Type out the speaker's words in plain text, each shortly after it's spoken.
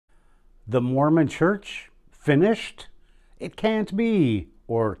The Mormon Church finished? It can't be,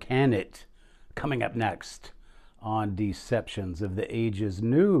 or can it? Coming up next on Deceptions of the Ages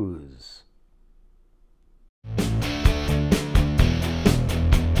News.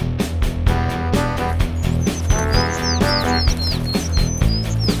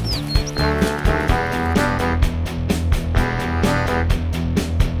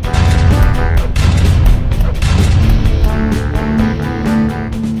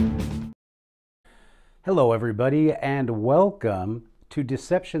 Hello, everybody, and welcome to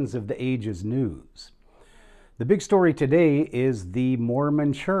Deceptions of the Ages News. The big story today is the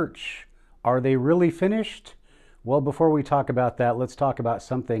Mormon Church. Are they really finished? Well, before we talk about that, let's talk about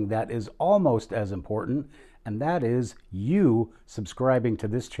something that is almost as important, and that is you subscribing to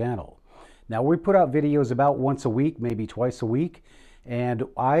this channel. Now, we put out videos about once a week, maybe twice a week, and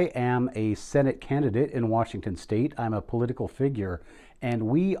I am a Senate candidate in Washington State. I'm a political figure, and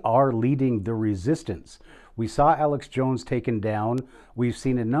we are leading the resistance. We saw Alex Jones taken down. We've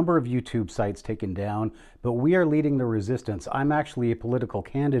seen a number of YouTube sites taken down, but we are leading the resistance. I'm actually a political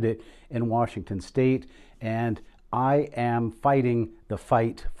candidate in Washington State, and I am fighting the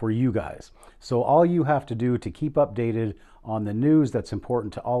fight for you guys. So all you have to do to keep updated on the news that's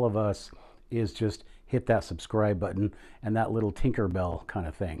important to all of us is just hit that subscribe button and that little Tinkerbell kind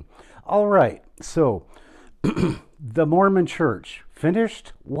of thing. All right, so the Mormon Church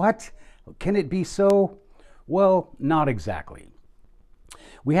finished? What? Can it be so? Well, not exactly.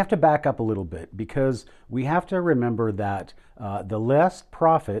 We have to back up a little bit because we have to remember that the last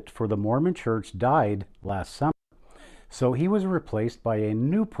prophet for the Mormon Church died last summer. So he was replaced by a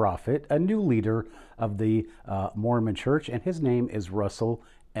new prophet, a new leader of the Mormon Church, and his name is Russell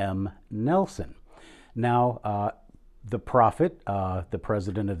M. Nelson. Now, the prophet, the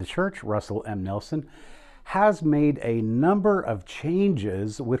president of the church, Russell M. Nelson, has made a number of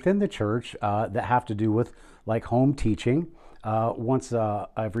changes within the church that have to do with like home teaching. Once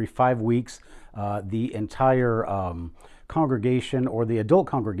every 5 weeks, the entire congregation or the adult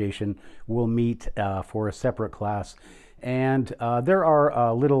congregation will meet for a separate class. And there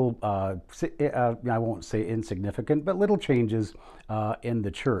are little, I won't say insignificant, but little changes in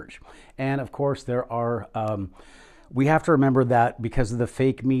the church. And of course, there are, we have to remember that because of the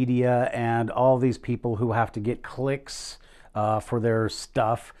fake media and all these people who have to get clicks for their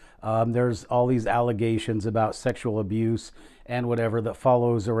stuff, there's all these allegations about sexual abuse and whatever that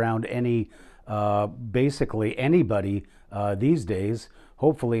follows around any, basically anybody these days.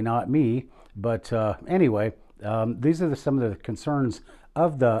 Hopefully not me, but anyway. These are some of the concerns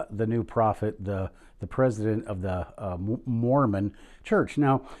of the new prophet, the president of the Mormon Church.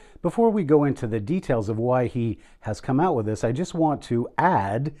 Now, before we go into the details of why he has come out with this, I just want to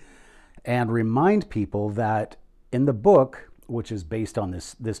add and remind people that in the book, which is based on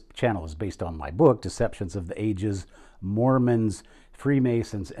this channel is based on my book, Deceptions of the Ages, Mormons,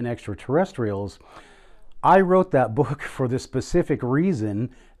 Freemasons, and Extraterrestrials, I wrote that book for the specific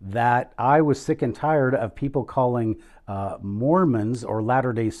reason that I was sick and tired of people calling Mormons or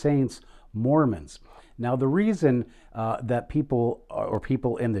Latter-day Saints Mormons. Now, the reason that people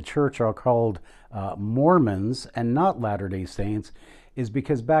in the church are called Mormons and not Latter-day Saints is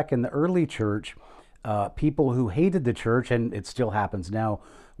because back in the early church, people who hated the church, and it still happens now,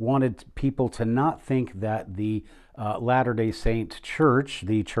 wanted people to not think that the Latter-day Saint Church,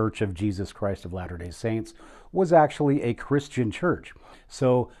 the Church of Jesus Christ of Latter-day Saints, was actually a Christian church.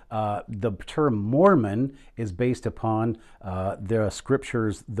 So the term Mormon is based upon the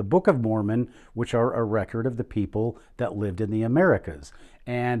scriptures, the Book of Mormon, which are a record of the people that lived in the Americas.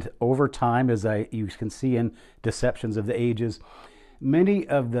 And over time, as you can see in Deceptions of the Ages, many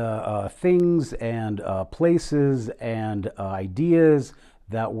of the things and places and ideas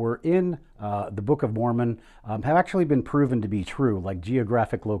that were in the Book of Mormon have actually been proven to be true, like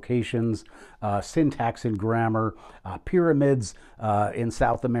geographic locations, syntax and grammar, pyramids in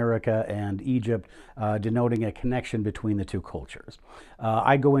South America and Egypt, denoting a connection between the two cultures.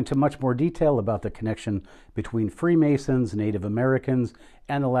 I go into much more detail about the connection between Freemasons, Native Americans,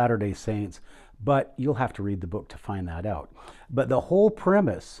 and the Latter-day Saints, but you'll have to read the book to find that out. But the whole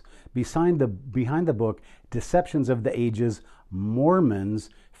premise behind the book, Deceptions of the Ages, Mormons,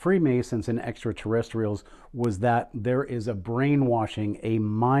 Freemasons, and Extraterrestrials, was that there is a brainwashing, a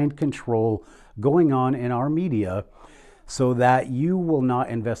mind control going on in our media so that you will not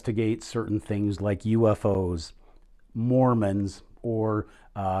investigate certain things like UFOs, Mormons, or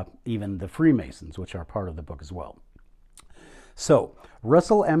even the Freemasons, which are part of the book as well. So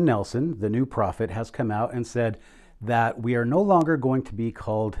Russell M. Nelson, the new prophet, has come out and said that we are no longer going to be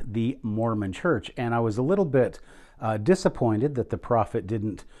called the Mormon Church. And I was a little bit disappointed that the prophet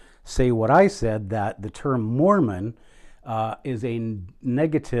didn't say what I said, that the term Mormon is a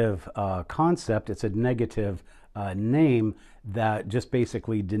negative concept. It's a negative name that just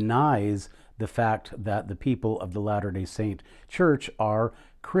basically denies the fact that the people of the Latter-day Saint Church are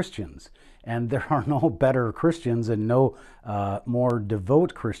Christians. And there are no better Christians and no more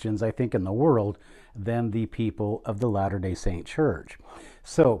devout Christians, I think, in the world than the people of the Latter-day Saint Church.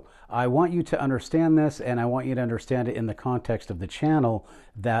 So I want you to understand this, and I want you to understand it in the context of the channel,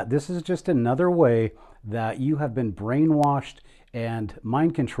 that this is just another way that you have been brainwashed and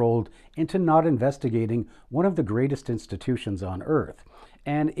mind-controlled into not investigating one of the greatest institutions on earth.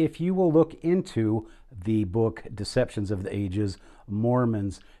 And if you will look into the book Deceptions of the Ages,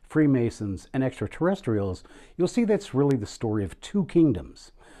 Mormons, Freemasons, and Extraterrestrials, you'll see that's really the story of two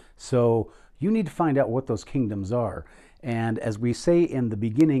kingdoms. So you need to find out what those kingdoms are. And as we say in the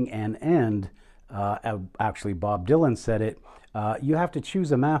beginning and end, actually Bob Dylan said it, you have to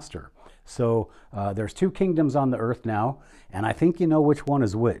choose a master. So there's two kingdoms on the earth now, and I think you know which one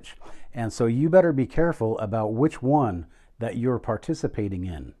is which. And so you better be careful about which one that you're participating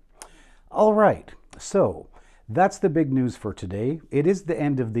in. All right, so that's the big news for today. It is the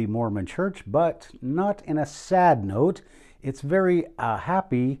end of the Mormon Church, but not in a sad note. It's very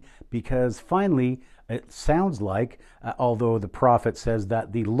happy, because finally it sounds like, although the prophet says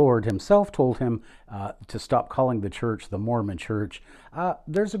that the Lord himself told him to stop calling the church the Mormon Church,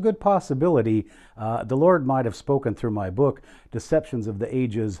 there's a good possibility the Lord might have spoken through my book, Deceptions of the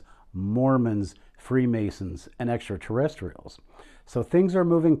Ages, Mormons, Freemasons, and Extraterrestrials. So things are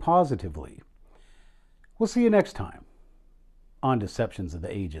moving positively. We'll see you next time on Deceptions of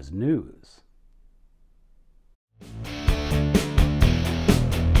the Ages News.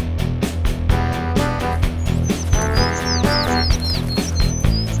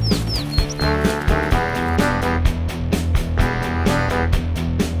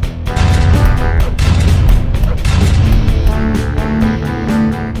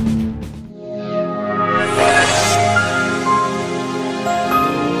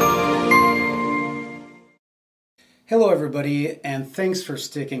 Hello everybody, and thanks for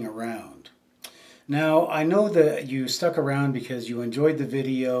sticking around. Now, I know that you stuck around because you enjoyed the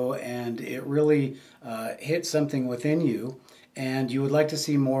video and it really hit something within you, and you would like to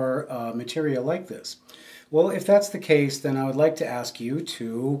see more material like this. Well, if that's the case, then I would like to ask you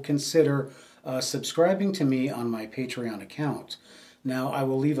to consider subscribing to me on my Patreon account. Now, I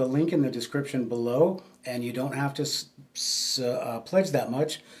will leave a link in the description below, and you don't have to pledge that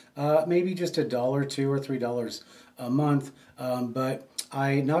much, maybe just $1, $2, or $3 a month, but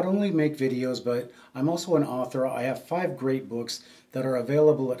I not only make videos, but I'm also an author. I have 5 great books that are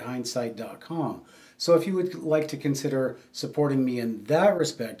available at HEINESSIGHT.com. So if you would like to consider supporting me in that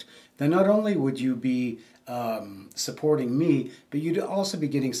respect, then not only would you be supporting me, but you'd also be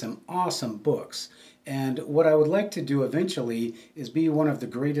getting some awesome books. And what I would like to do eventually is be one of the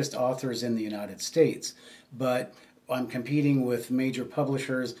greatest authors in the United States. But I'm competing with major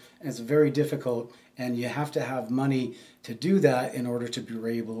publishers, and it's very difficult, and you have to have money to do that in order to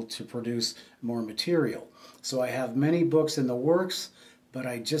be able to produce more material. So I have many books in the works, but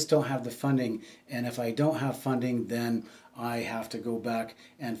I just don't have the funding, and if I don't have funding, then I have to go back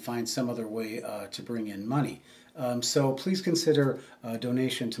and find some other way to bring in money. So please consider a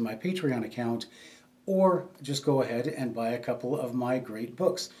donation to my Patreon account, or just go ahead and buy a couple of my great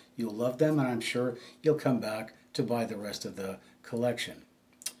books. You'll love them, and I'm sure you'll come back to buy the rest of the collection.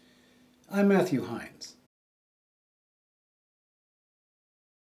 I'm Matthew Heines.